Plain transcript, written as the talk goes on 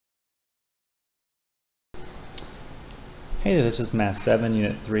Hey there, this is Math 7,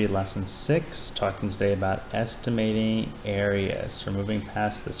 Unit 3, Lesson 6, talking today about estimating areas. We're moving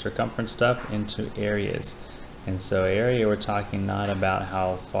past the circumference stuff into areas. And so area, we're talking not about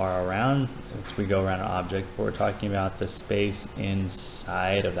how far around we go around an object, but we're talking about the space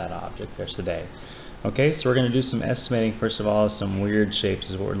inside of that object there today. Okay, so we're going to do some estimating. First of all, some weird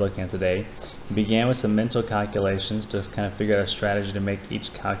shapes is what we're looking at today. We began with some mental calculations to kind of figure out a strategy to make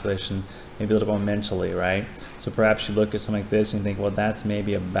each calculation maybe a little more mentally, right? So perhaps you look at something like this and you think, well, that's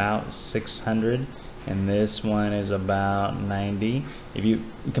maybe about 600 and this one is about 90. If you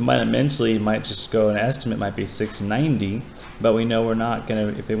combine it mentally, you might just go, an estimate might be 690, but we know we're not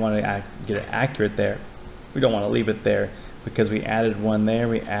going to, if they want to get it accurate there, we don't want to leave it there because we added one there,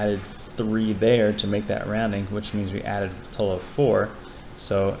 we added 3 there to make that rounding, which means we added a total of 4.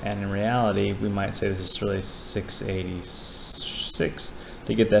 So, and in reality, we might say this is really 686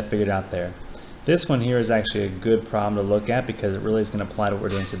 to get that figured out there. This one here is actually a good problem to look at because it really is going to apply to what we're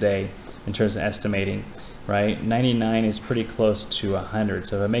doing today in terms of estimating, right? 99 is pretty close to 100.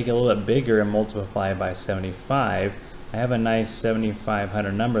 So if I make it a little bit bigger and multiply it by 75, I have a nice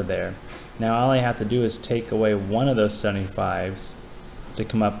 7,500 number there. Now all I have to do is take away one of those 75s to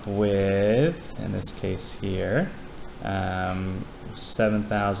come up with, in this case here,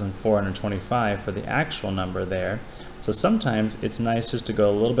 7,425 for the actual number there. So sometimes it's nice just to go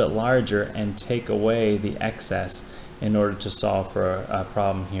a little bit larger and take away the excess in order to solve for a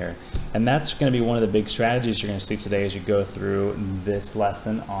problem here. And that's going to be one of the big strategies you're going to see today as you go through this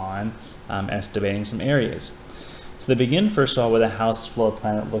lesson on estimating some areas. So they begin first of all with a house floor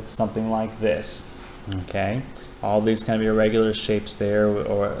plan that looks something like this. Okay, all these kind of irregular shapes there,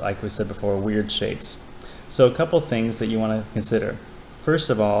 or like we said before, weird shapes. So a couple things that you want to consider. First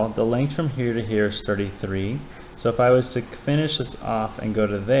of all, the length from here to here is 33. So if I was to finish this off and go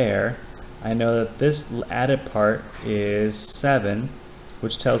to there, I know that this added part is 7,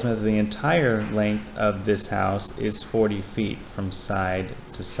 which tells me that the entire length of this house is 40 feet from side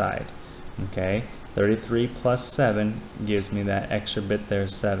to side. Okay, 33 plus 7 gives me that extra bit there,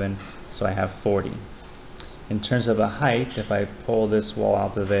 7, so I have 40. In terms of a height, if I pull this wall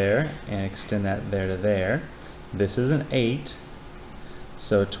out to there and extend that there to there, this is an 8.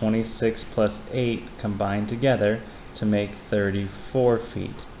 So 26 plus 8 combined together to make 34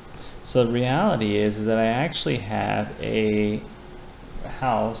 feet. So the reality is that I actually have a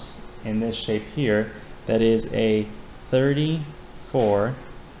house in this shape here that is a 34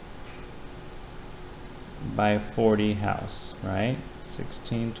 by 40 house, right?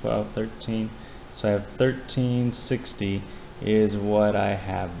 16, 12, 13. So I have 1360 is what I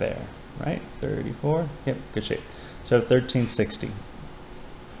have there, right? 34, yep, good shape. So I have 1360.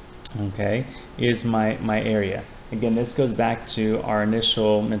 Okay, is my area. Again, this goes back to our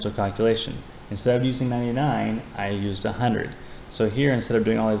initial mental calculation. Instead of using 99, I used 100. So here, instead of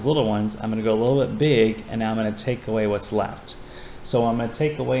doing all these little ones, I'm going to go a little bit big, and now I'm going to take away what's left. So I'm going to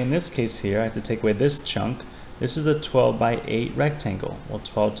take away, in this case here, I have to take away this chunk. This is a 12 by 8 rectangle. Well,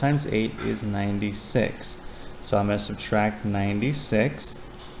 12 times 8 is 96. So I'm going to subtract 96.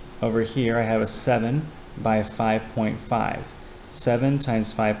 Over here, I have a 7 by 5.5. 7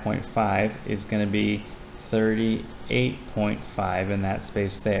 times 5.5 is going to be 38.5 in that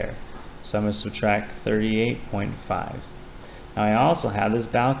space there. So I'm going to subtract 38.5. Now I also have this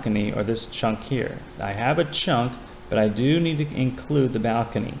balcony, or this chunk here. I have a chunk, but I do need to include the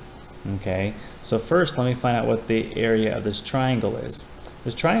balcony. Okay, so first let me find out what the area of this triangle is.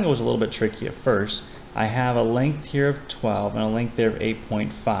 This triangle is a little bit tricky at first. I have a length here of 12 and a length there of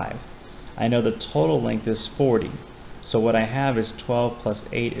 8.5. I know the total length is 40. So what I have is 12 plus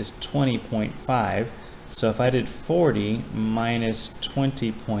 8 is 20.5. So if I did 40 minus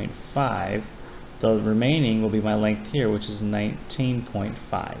 20.5, the remaining will be my length here, which is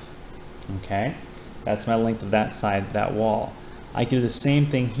 19.5. Okay, that's my length of that side, that wall. I can do the same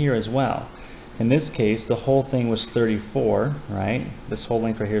thing here as well. In this case, the whole thing was 34, right? This whole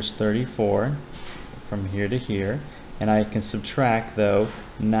length right here is 34 from here to here. And I can subtract, though,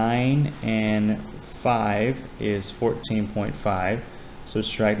 9 and 5 is 14.5. So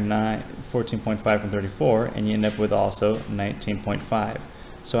subtract 14.5 from 34, and you end up with also 19.5.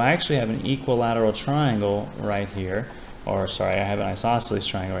 So I actually have an equilateral triangle right here. Or sorry, I have an isosceles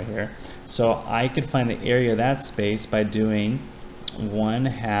triangle right here. So I could find the area of that space by doing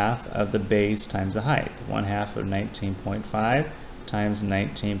 1/2 of the base times the height. 1/2 of 19.5 times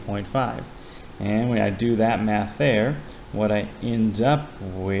 19.5. And when I do that math there, what I end up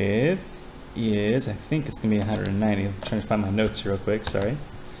with is, I think it's going to be 190. I'm trying to find my notes here real quick, sorry.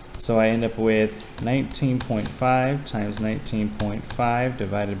 So I end up with 19.5 times 19.5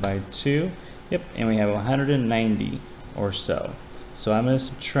 divided by 2. Yep, and we have 190 or so. So I'm going to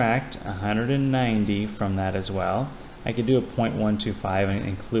subtract 190 from that as well. I could do a 0.125 and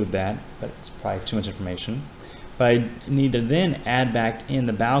include that, but it's probably too much information. But I need to then add back in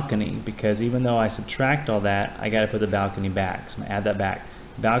the balcony, because even though I subtract all that, I got to put the balcony back. So I'm going to add that back.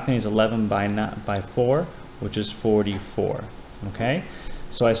 The balcony is 11 by 4, which is 44. Okay?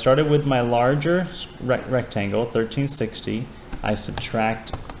 So I started with my larger rectangle, 1360. I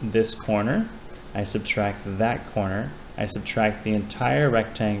subtract this corner. I subtract that corner. I subtract the entire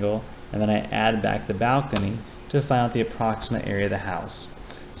rectangle, and then I add back the balcony to find out the approximate area of the house.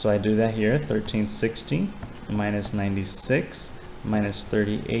 So I do that here, 1360 minus 96 minus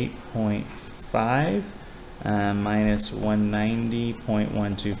 38.5 minus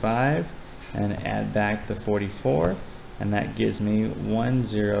 190.125, and add back the 44, and that gives me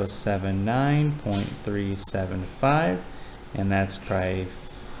 1079.375, and that's probably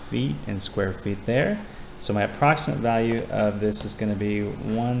feet in square feet there. So my approximate value of this is going to be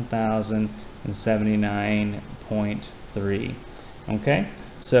 1079.3. Okay,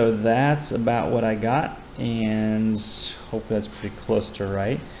 so that's about what I got, and hopefully that's pretty close to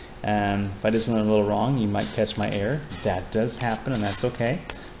right. If I did something a little wrong, you might catch my error. That does happen, and that's okay.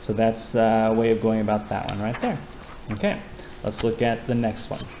 So that's a way of going about that one right there. Okay, let's look at the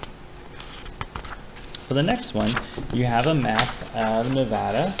next one. For the next one, you have a map of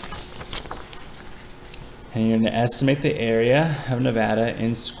Nevada, and you're going to estimate the area of Nevada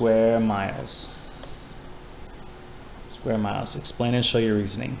in square miles. Square miles. Explain and show your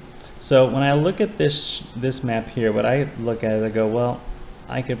reasoning. So when I look at this map here, what I look at it, I go, well,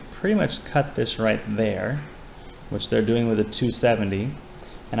 I could pretty much cut this right there, which they're doing with a 270,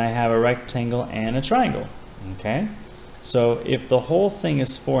 and I have a rectangle and a triangle. Okay, so if the whole thing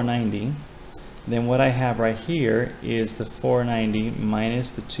is 490, then what I have right here is the 490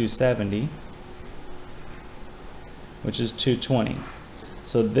 minus the 270, which is 220.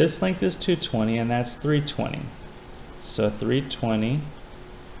 So this length is 220, and that's 320. So 320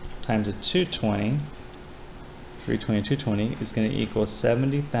 times a 220, 320 and 220 is going to equal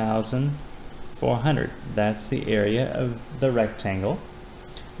 70,400. That's the area of the rectangle.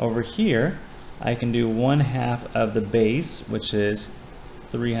 Over here, I can do 1/2 of the base, which is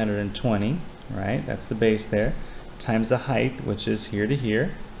 320, right? That's the base there, times the height, which is here to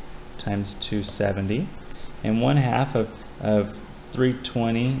here, times 270. And 1/2 of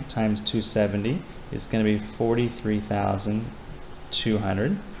 320 times 270 is going to be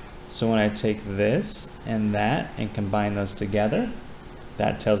 43,200. So when I take this and that and combine those together,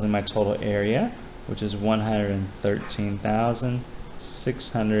 that tells me my total area, which is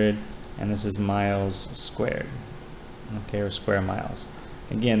 113,600, and this is miles squared. Okay, or square miles.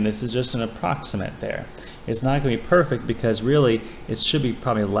 Again, this is just an approximate there. It's not going to be perfect, because really it should be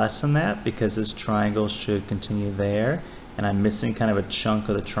probably less than that, because this triangle should continue there, and I'm missing kind of a chunk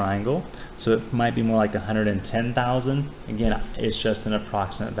of the triangle. So it might be more like 110,000. Again, it's just an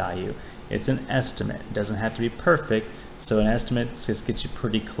approximate value. It's an estimate. It doesn't have to be perfect, so an estimate just gets you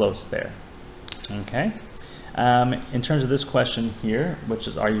pretty close there. Okay. In terms of this question here, which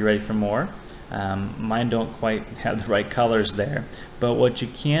is, are you ready for more? Mine don't quite have the right colors there, but what you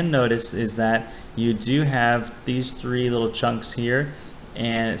can notice is that you do have these three little chunks here,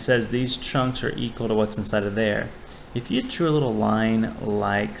 and it says these chunks are equal to what's inside of there. If you drew a little line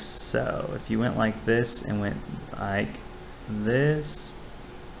like so, if you went like this and went like this,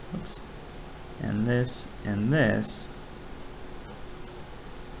 oops, and this,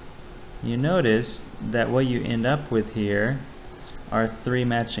 you notice that what you end up with here are three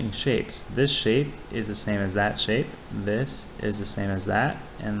matching shapes. This shape is the same as that shape, this is the same as that,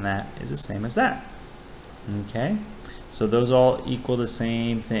 and that is the same as that. Okay, so those all equal the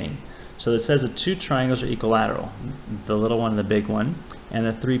same thing. So it says the two triangles are equilateral, the little one and the big one, and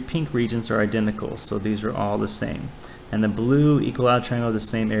the three pink regions are identical, so these are all the same. And the blue equilateral triangle is the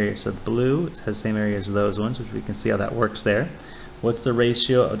same area, so the blue has the same area as those ones, which we can see how that works there. What's the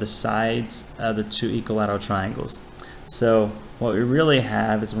ratio of the sides of the two equilateral triangles? So what we really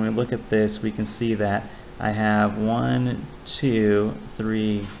have is, when we look at this, we can see that I have 1, 2,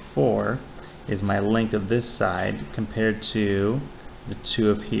 3, 4 is my length of this side compared to the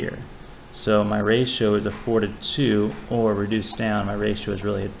 2 of here. So my ratio is a 4:2, or reduced down, my ratio is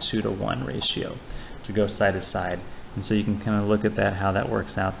really a 2:1 ratio to go side to side. And so you can kind of look at that, how that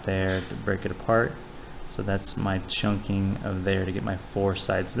works out there to break it apart. So that's my chunking of there to get my 4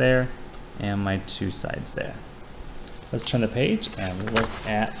 sides there and my 2 sides there. Let's turn the page and look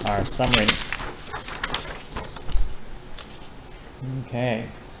at our summary. Okay.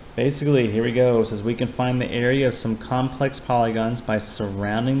 Basically, here we go. It says we can find the area of some complex polygons by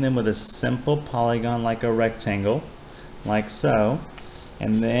surrounding them with a simple polygon like a rectangle. like so.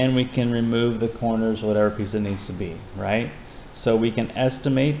 And then we can remove the corners, whatever piece it needs to be, right? So we can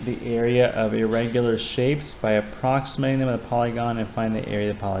estimate the area of irregular shapes by approximating them with a polygon and find the area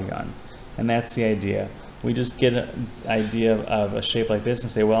of the polygon. And that's the idea. We just get an idea of a shape like this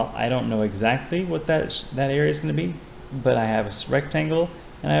and say, well, I don't know exactly what that area is going to be, but I have a rectangle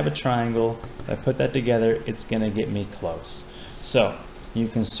and I have a triangle. If I put that together, it's going to get me close. So you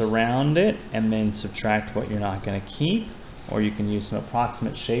can surround it and then subtract what you're not going to keep, or you can use some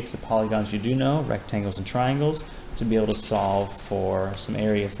approximate shapes of polygons you do know, rectangles and triangles, to be able to solve for some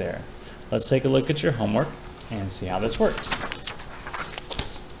areas there. Let's take a look at your homework and see how this works.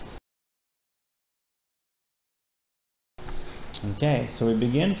 Okay, so we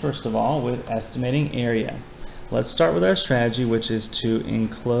begin first of all with estimating area. Let's start with our strategy, which is to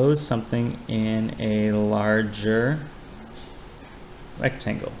enclose something in a larger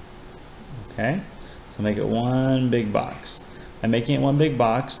rectangle. Okay, so make it one big box. By making it one big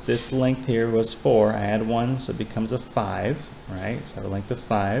box, this length here was 4. I add 1, so it becomes a 5, right? So I have a length of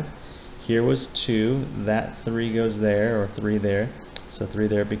 5. Here was 2. That 3 goes there, or 3 there. So 3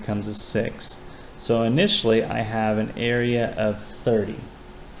 there becomes a 6. So initially, I have an area of 30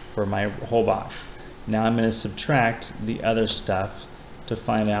 for my whole box. Now I'm going to subtract the other stuff to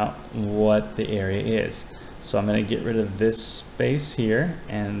find out what the area is. So I'm going to get rid of this space here,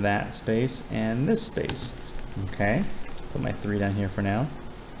 and that space, and this space. Okay, put my 3 down here for now.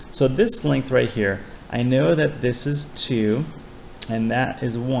 So this length right here, I know that this is 2, and that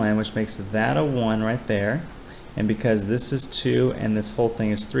is 1, which makes that a 1 right there. And because this is 2 and this whole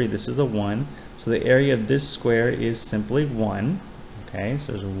thing is 3, this is a 1. So the area of this square is simply 1. Okay,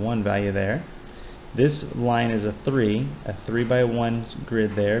 so there's a 1 value there. This line is a 3. A 3 by 1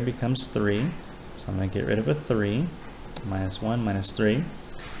 grid there becomes 3. So I'm going to get rid of a 3. Minus 1, minus 3.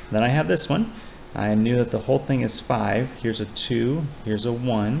 Then I have this one. I knew that the whole thing is 5. Here's a 2. Here's a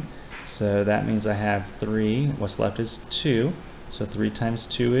 1. So that means I have 3. What's left is 2. So 3 times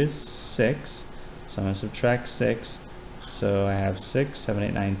 2 is 6. So I'm going to subtract 6. So I have 6, 7,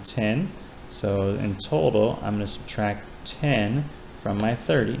 8, 9, 10. So in total, I'm going to subtract 10 from my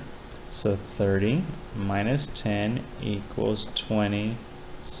 30. So 30 minus 10 equals 20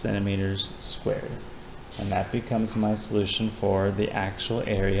 centimeters squared. And that becomes my solution for the actual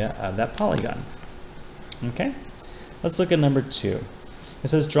area of that polygon. Okay, let's look at number 2. It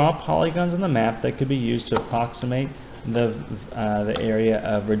says draw polygons on the map that could be used to approximate the area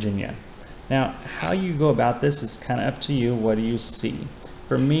of Virginia. Now, how you go about this is kind of up to you. What do you see?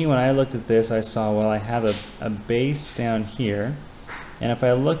 For me, when I looked at this, I saw, well, I have a base down here. And if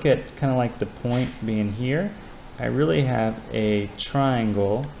I look at kind of like the point being here, I really have a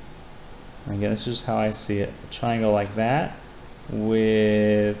triangle. Again, this is just how I see it. A triangle like that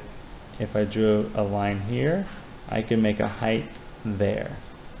with, if I drew a line here, I can make a height there.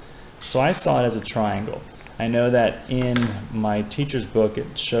 So I saw it as a triangle. I know that in my teacher's book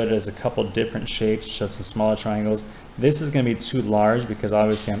it showed it as a couple different shapes, showed some smaller triangles. This is going to be too large because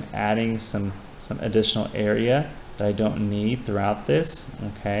obviously I'm adding some additional area that I don't need throughout this.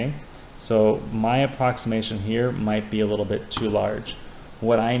 Okay, so my approximation here might be a little bit too large.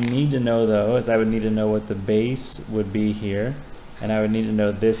 What I need to know though is I would need to know what the base would be here, and I would need to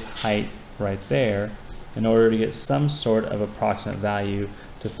know this height right there in order to get some sort of approximate value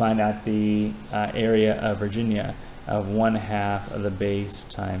to find out the area of Virginia of 1/2 of the base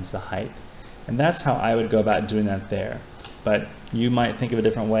times the height. And that's how I would go about doing that there. But you might think of a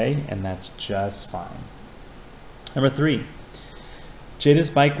different way, and that's just fine. Number 3, Jada's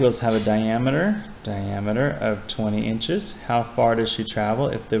bike wheels have a diameter of 20 inches. How far does she travel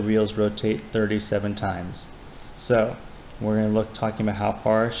if the wheels rotate 37 times? So we're going to look talking about how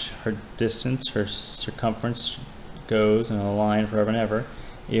far her distance, her circumference goes in a line forever and ever.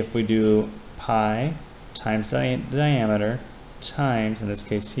 If we do pi times the diameter times, in this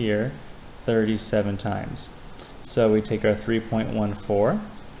case here, 37 times. So we take our 3.14,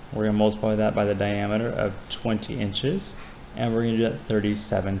 we're going to multiply that by the diameter of 20 inches, and we're going to do that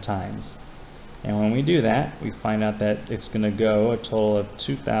 37 times. And when we do that, we find out that it's going to go a total of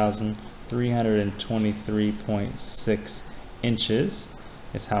 2,323.6 inches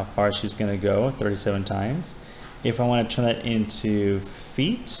is how far she's going to go 37 times. If I want to turn that into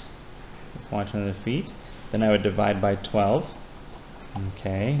feet, then I would divide by 12,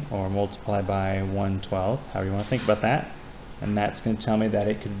 okay, or multiply by 1/12, however you want to think about that. And that's going to tell me that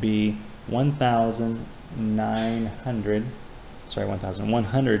it could be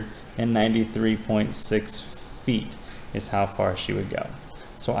 193.6 feet is how far she would go.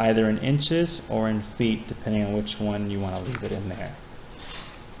 So either in inches or in feet, depending on which one you want to leave it in there.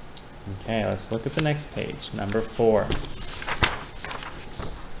 Okay, let's look at the next page, number 4. It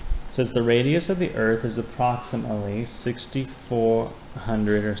says the radius of the Earth is approximately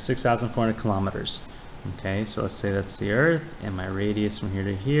 6,400 or 6,400 kilometers. Okay, so let's say that's the Earth, and my radius from here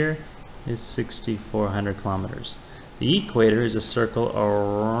to here is 6,400 kilometers. The equator is a circle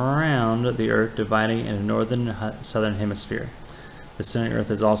around the Earth dividing in a northern and southern hemisphere. The center of the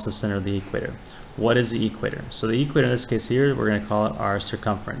Earth is also the center of the equator. What is the equator? So the equator in this case here, we're going to call it our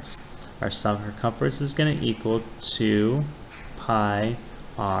circumference. Our circumference is going to equal 2 pi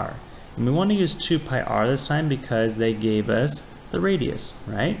r. And we want to use 2 pi r this time because they gave us the radius,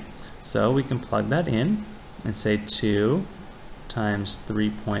 right? So we can plug that in and say 2 times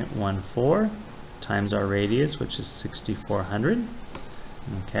 3.14 times our radius, which is 6,400.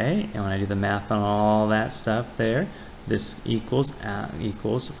 Okay, and when I do the math on all that stuff there, this equals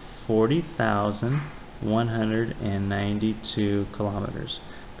 40,192 kilometers.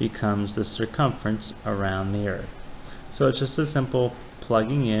 Becomes the circumference around the Earth. So it's just a simple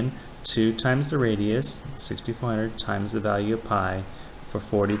plugging in 2 times the radius, 6,400, times the value of pi for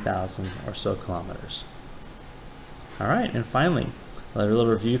 40,000 or so kilometers. All right, and finally, a little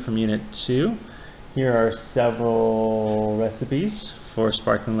review from Unit 2. Here are several recipes for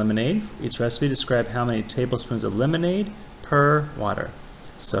sparkling lemonade. Each recipe describes how many tablespoons of lemonade per water.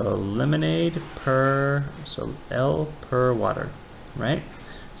 So lemonade per, so L per water, right?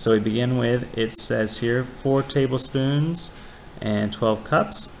 So we begin with, it says here, 4 tablespoons and 12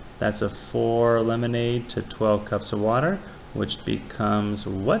 cups. That's a 4 lemonade to 12 cups of water, which becomes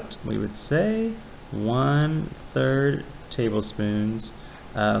what? We would say 1/3 tablespoons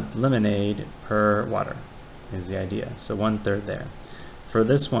of lemonade per water is the idea. So 1/3 there. For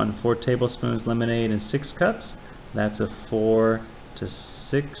this one, 4 tablespoons lemonade and 6 cups. That's a 4 to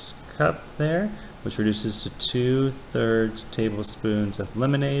 6 cup there, which reduces to 2/3 tablespoons of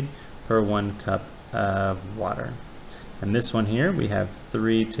lemonade per 1 cup of water. And this one here, we have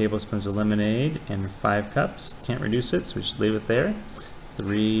 3 tablespoons of lemonade and 5 cups. Can't reduce it, so we should leave it there.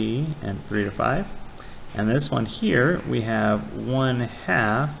 3 and 3 to 5. And this one here, we have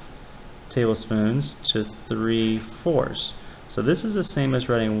 1/2 tablespoons to 3/4. So this is the same as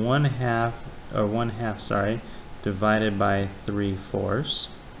writing 1/2 divided by 3/4,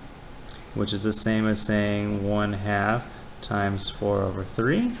 which is the same as saying 1/2 times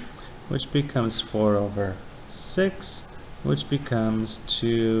 4/3, which becomes 4/6, which becomes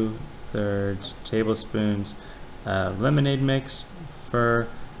 2/3 tablespoons of lemonade mix for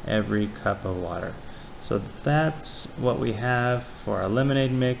every cup of water. So that's what we have for our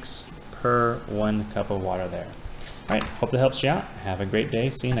lemonade mix per 1 cup of water there. All right, hope that helps you out. Have a great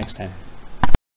day. See you next time.